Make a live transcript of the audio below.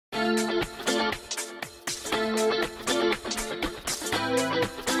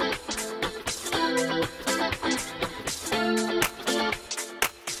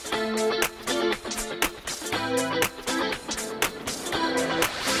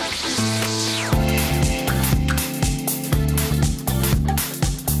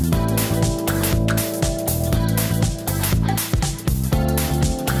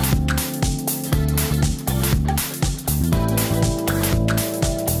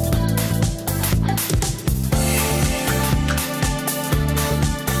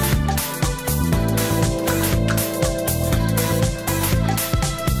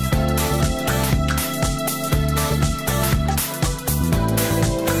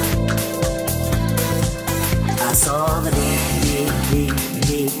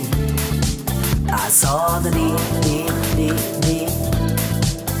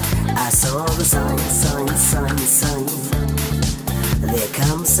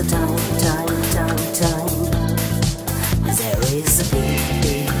a time. There is a beat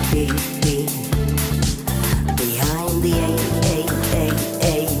behind the A.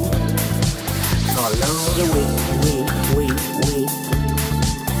 Follow the we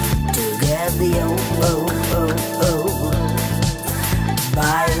to get the O.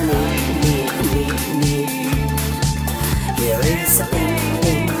 By the knee. Here is a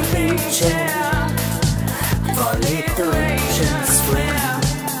pink chair for literation's friend.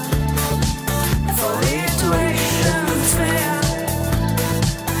 For literation's friend.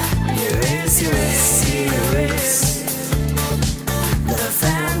 Here is the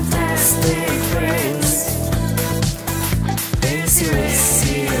fantastic prince. Here is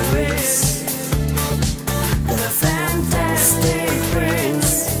the fantastic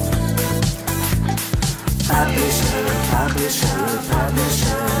prince. Publisher.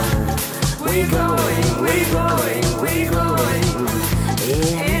 We're going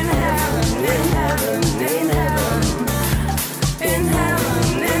in heaven.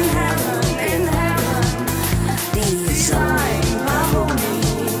 Design Pavoni.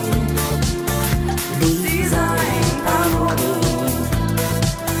 Design Pavoni.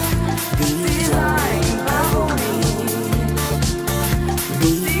 Design Pavoni.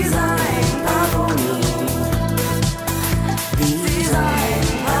 Design Pavoni. Design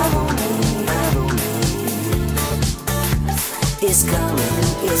Pavoni. It's coming.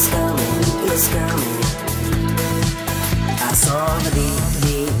 I saw the D.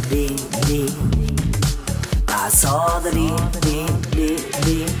 I saw the D.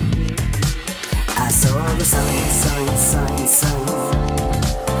 I saw the sign.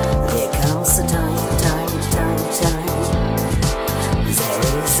 There comes the time. There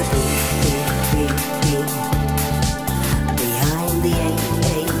is a beat behind the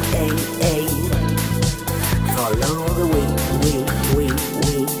A. Follow the we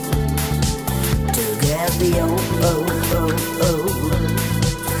to get the O.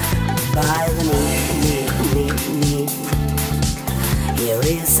 By the knee. Here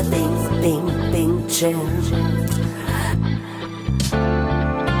is a pink chair.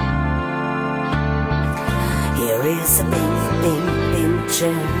 Here is a pink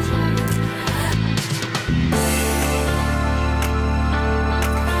chair.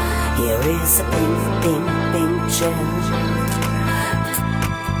 Here is a pink chair.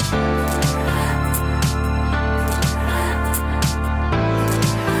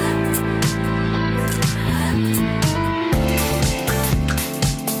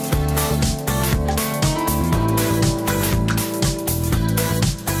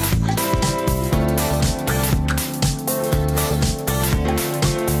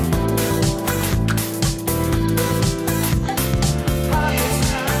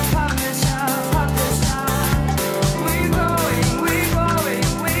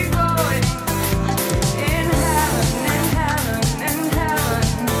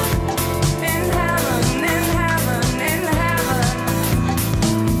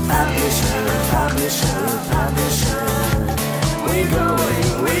 Publisher. We're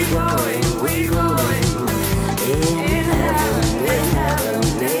going in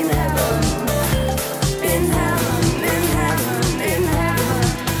heaven.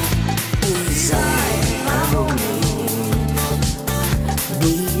 Design Pavoni.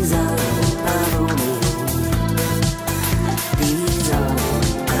 Design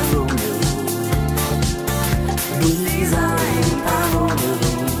Pavoni. Design Pavoni.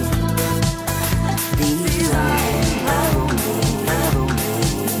 Design Pavoni.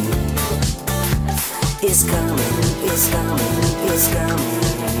 It's coming.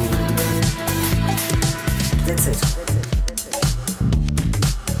 That's it.